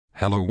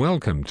Hello,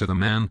 welcome to the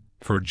Man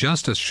for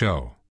Justice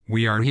show.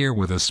 We are here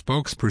with a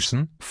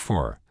spokesperson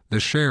for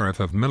the Sheriff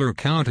of Miller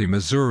County,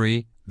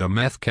 Missouri, the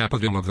meth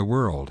capital of the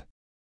world.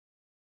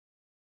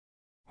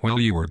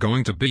 Well, you are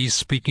going to be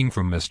speaking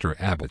from Mr.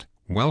 Abbott.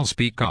 Well,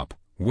 speak up.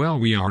 Well,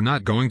 we are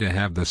not going to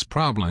have this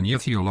problem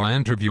with you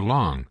interview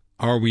long.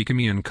 Are we?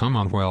 Come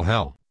on, well,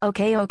 hell.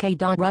 Okay,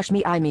 don't rush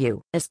me, I'm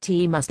you.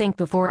 St must think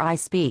before I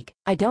speak.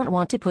 I don't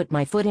want to put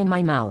my foot in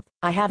my mouth.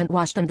 I haven't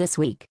washed them this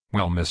week.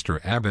 Well, Mr.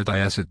 Abbott,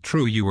 is it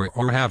true you were,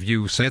 or have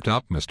you set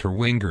up Mr.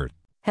 Wingert?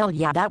 Hell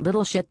yeah, that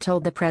little shit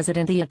told the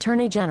president, the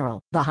attorney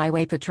general, the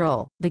highway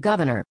patrol, the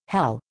governor.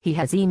 Hell, he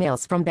has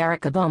emails from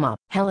Barack Obama.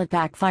 Hell, it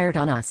backfired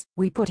on us.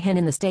 We put him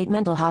in the state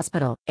mental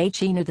hospital.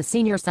 He knew the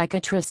senior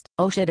psychiatrist.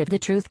 Oh shit, if the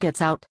truth gets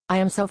out, I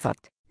am so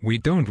fucked. We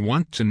don't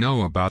want to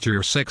know about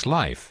your sex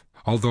life,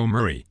 although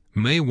Murray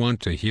may want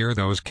to hear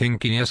those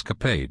kinky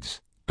escapades.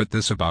 But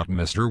this about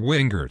Mr.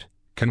 Wingert.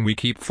 Can we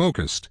keep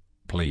focused,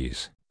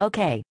 please?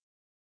 Okay.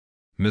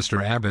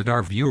 Mr. Abbott,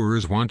 our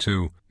viewers want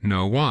to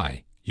know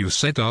why you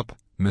set up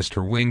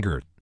Mr.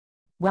 Wingert.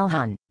 Well,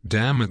 hun.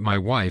 Damn it, my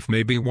wife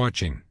may be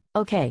watching.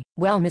 Okay,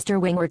 well,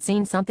 Mr. Wingert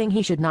seen something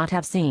he should not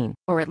have seen,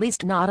 or at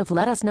least not have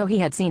let us know he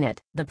had seen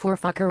it. The poor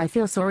fucker, I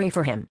feel sorry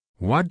for him.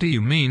 What do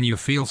you mean you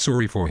feel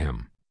sorry for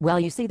him? Well,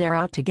 you see, they're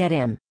out to get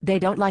him. They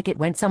don't like it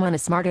when someone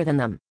is smarter than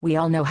them. We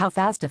all know how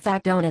fast a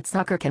fat donut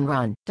sucker can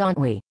run, don't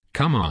we?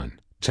 Come on,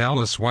 tell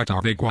us, what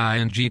are they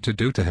going to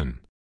do to him?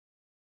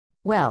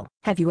 Well,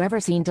 have you ever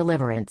seen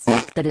Deliverance?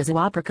 That is a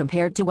whopper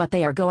compared to what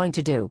they are going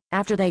to do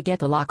after they get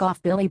the lock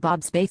off Billy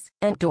Bob's face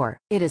and door.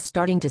 It is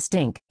starting to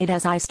stink. It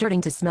has eyes starting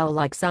to smell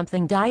like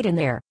something died in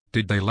there.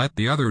 Did they let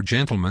the other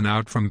gentleman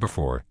out from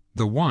before?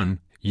 The one,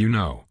 you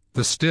know,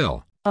 the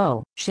still.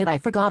 Oh, shit, I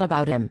forgot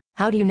about him.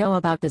 How do you know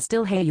about the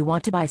still? Hey, you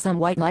want to buy some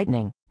white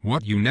lightning?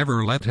 What, you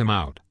never let him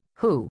out?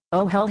 Who?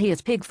 Oh hell, he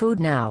is pig food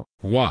now.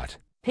 What?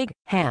 Pig,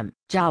 ham,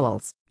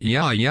 jowls.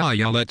 Yeah,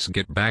 let's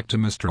get back to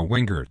Mr.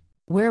 Wingert.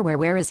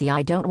 Where is he?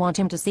 I don't want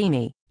him to see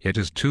me. It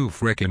is too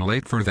frickin'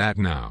 late for that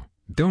now,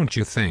 don't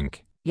you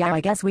think? Yeah,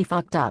 I guess we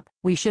fucked up.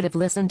 We should have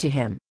listened to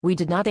him. We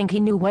did not think he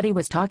knew what he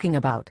was talking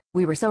about.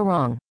 We were so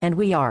wrong, and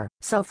we are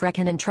so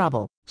frickin' in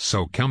trouble.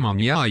 So come on,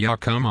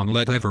 come on,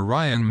 let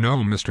Ryan know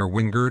Mr.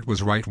 Wingert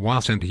was right,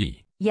 wasn't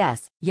he?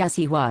 Yes,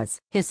 he was.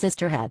 His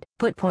sister had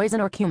put poison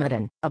or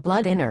Coumadin, a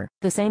blood in her,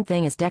 the same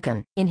thing as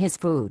Deccan, in his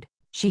food.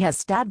 She has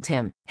stabbed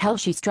him. Hell,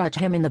 she struck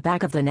him in the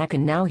back of the neck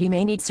and now he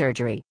may need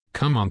surgery.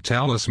 Come on,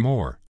 tell us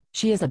more.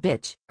 She is a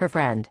bitch. Her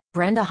friend,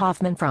 Brenda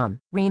Hoffman from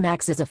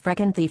Remax, is a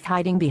frickin' thief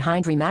hiding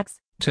behind Remax.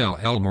 Tell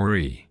El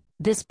Marie.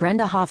 This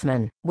Brenda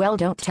Hoffman, well,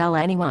 don't tell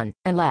anyone,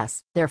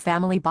 unless their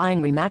family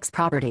buying Remax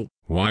property.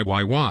 Why?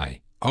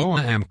 Oh,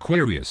 I am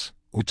curious.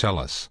 Tell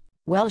us.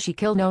 Well, she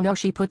killed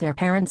she put their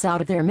parents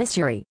out of their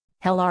misery.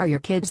 Hell, are your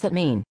kids that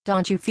mean?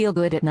 Don't you feel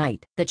good at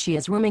night that she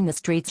is roaming the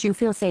streets? You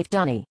feel safe,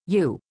 Dunny?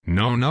 You?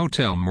 No,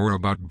 tell more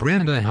about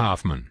Brenda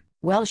Hoffman.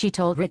 Well, she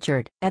told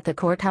Richard at the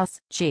courthouse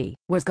she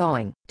was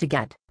going to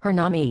get her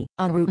nominee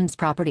on Ruten's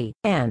property,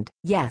 and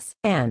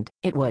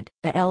it would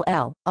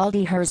all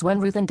be hers when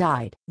Ruthen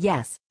died.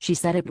 Yes, she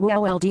said it would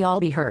all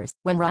be hers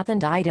when Ruthen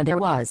died, and there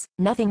was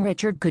nothing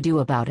Richard could do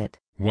about it.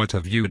 What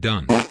have you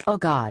done? Oh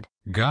God.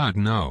 God,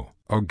 no.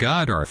 Oh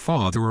God, our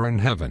Father in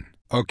heaven.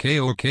 Okay,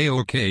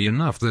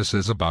 enough. This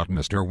is about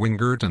Mr.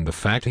 Wingert and the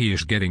fact he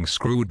is getting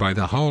screwed by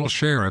the whole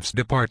sheriff's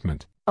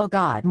department. Oh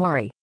God,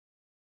 Maury.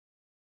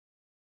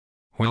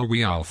 Well,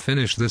 we'll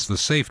finish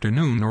this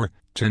afternoon or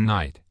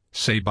tonight.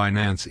 Say bye,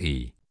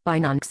 Nancy. Bye,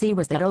 Nancy.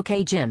 Was that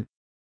okay, Jim?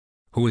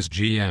 Who is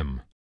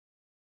GM?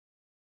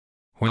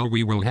 Well,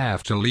 we will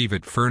have to leave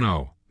it for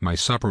now. My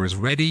supper is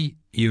ready.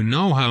 You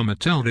know how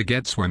Matilda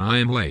gets when I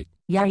am late.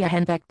 Yeah,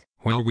 Henpecked.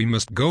 Well, we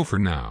must go for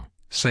now.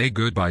 Say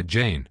goodbye,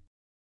 Jane.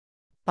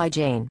 Bye,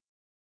 Jane.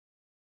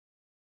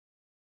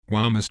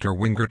 While Mr.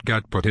 Wingert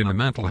got put in a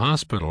mental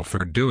hospital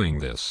for doing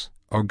this.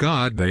 Oh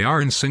God, they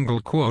are in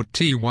single quote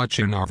T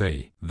watching, are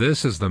they?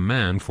 This is the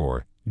Man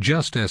for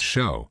Justice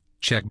show.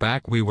 Check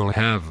back, we will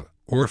have,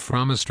 or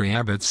from Mr.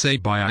 Abbott, say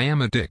bye, I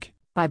am a dick.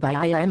 Bye,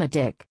 I am a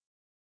dick.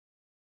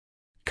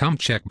 Come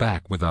check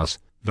back with us,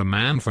 the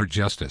Man for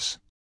Justice.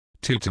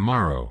 Till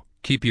tomorrow,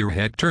 keep your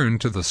head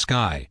turned to the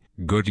sky.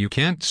 Good, you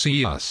can't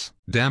see us.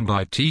 Damn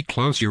it,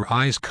 close your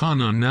eyes,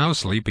 con on now,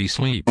 sleepy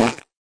sleep.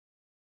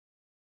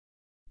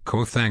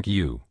 Thank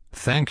you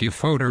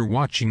for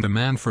watching the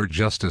Man for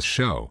Justice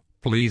show.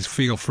 Please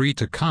feel free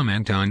to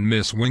comment on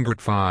Miss Wingert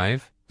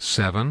 5,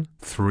 7,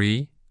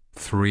 3,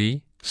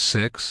 3,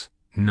 6,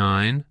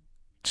 9,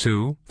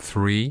 2,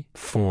 3,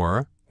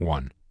 4,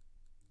 1.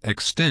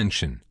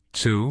 Extension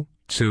 2,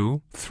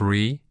 2,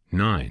 3,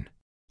 9.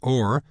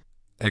 Or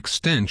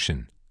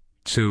extension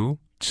 2,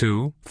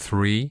 2,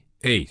 3,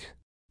 8.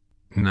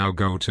 Now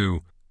go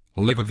to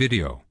Live a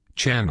Video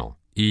channel,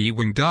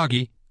 Ewing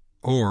Doggy,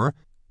 or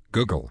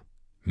Google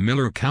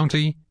Miller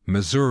County,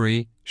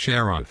 Missouri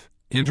Sheriff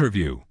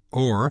interview,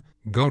 or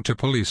go to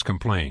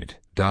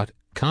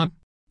policecomplaint.com.